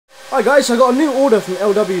Hi guys, so I got a new order from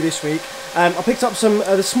LW this week. I picked up some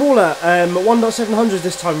the smaller 1.700s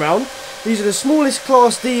this time round. These are the smallest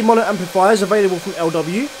Class D mono amplifiers available from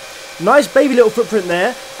LW. Nice baby little footprint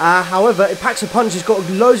there. However, it packs a punch. It's got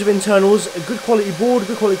loads of internals, a good quality board,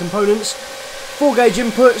 good quality components, 4 gauge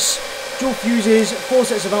inputs, dual fuses, 4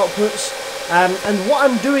 sets of outputs. And what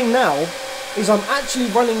I'm doing now is I'm actually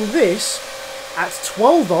running this at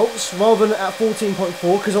 12 volts rather than at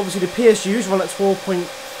 14.4, because obviously the PSUs run at 12.3,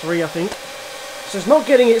 I think. So it's not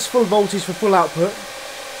getting its full voltage for full output.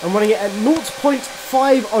 I'm running it at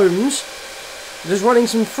 0.5 ohms. Just running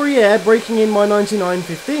some free air, breaking in my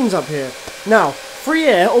 9915s up here. Now, free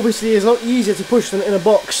air obviously is a lot easier to push than in a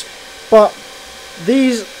box, but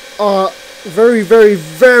these are very, very,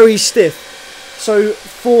 very stiff. So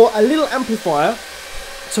for a little amplifier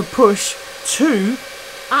to push 2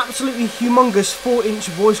 absolutely humongous 4-inch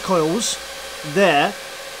voice coils there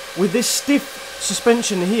with this stiff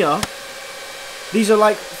suspension here, these are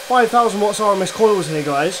like 5,000 watts RMS coils here,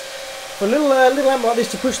 guys. For a little amp like this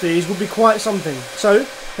to push these would be quite something. So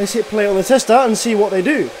let's hit play on the tester and see what they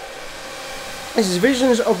do. This is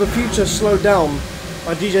Visions of the Future Slowed Down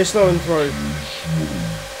by DJ Slow and Throw.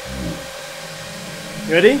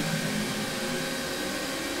 You ready?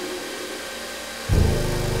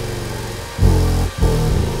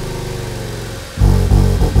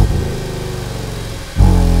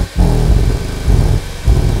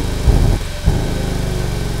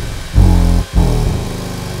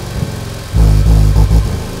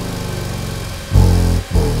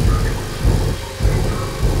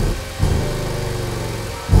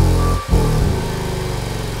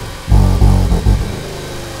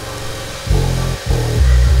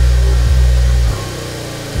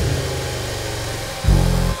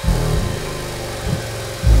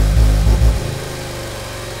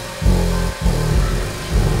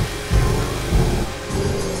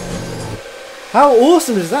 How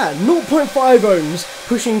awesome is that? 0.5 ohms,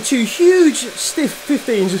 pushing 2 huge stiff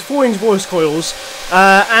 15s with 4-inch voice coils,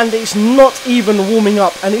 and it's not even warming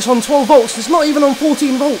up, and it's on 12 volts, it's not even on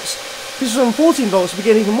 14 volts. If this was on 14 volts, we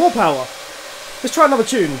get even more power. Let's try another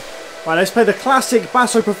tune. Right, let's play the classic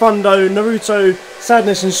Basso Profundo, Naruto,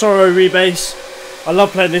 Sadness and Sorrow rebass. I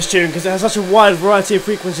love playing this tune because it has such a wide variety of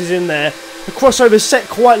frequencies in there. The crossover's set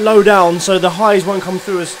quite low down, so the highs won't come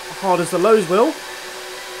through as hard as the lows will.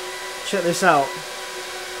 Check this out.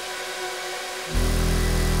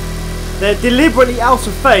 They're deliberately out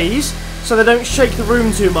of phase so they don't shake the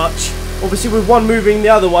room too much. Obviously with one moving the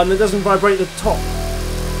other one, it doesn't vibrate the top.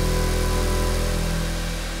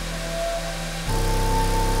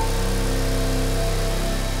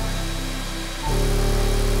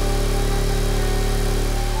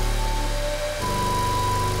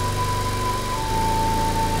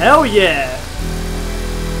 Hell yeah!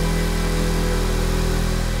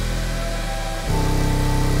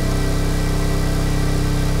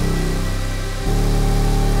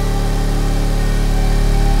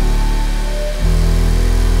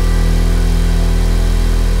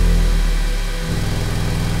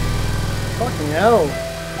 Fucking hell.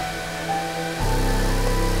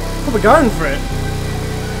 Probably going for it.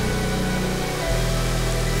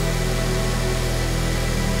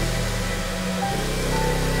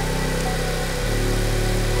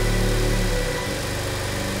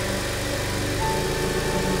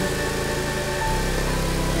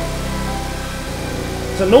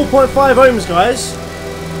 So 0.5 ohms, guys.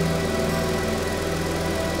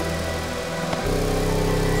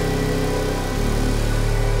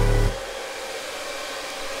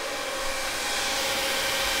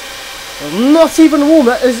 Not even warm,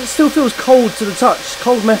 as it still feels cold to the touch,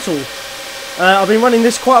 cold metal. I've been running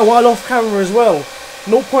this quite a while off camera as well.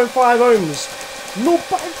 0.5 ohms. 0.5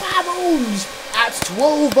 ohms at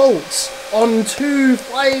 12 volts on 2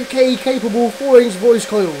 5K capable 4-inch voice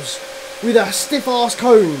coils with a stiff ass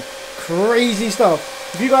cone. Crazy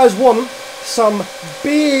stuff. If you guys want some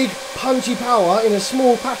big punchy power in a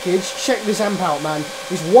small package, check this amp out, man.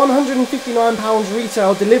 It's £159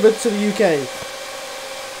 retail, delivered to the UK.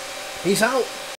 Peace out.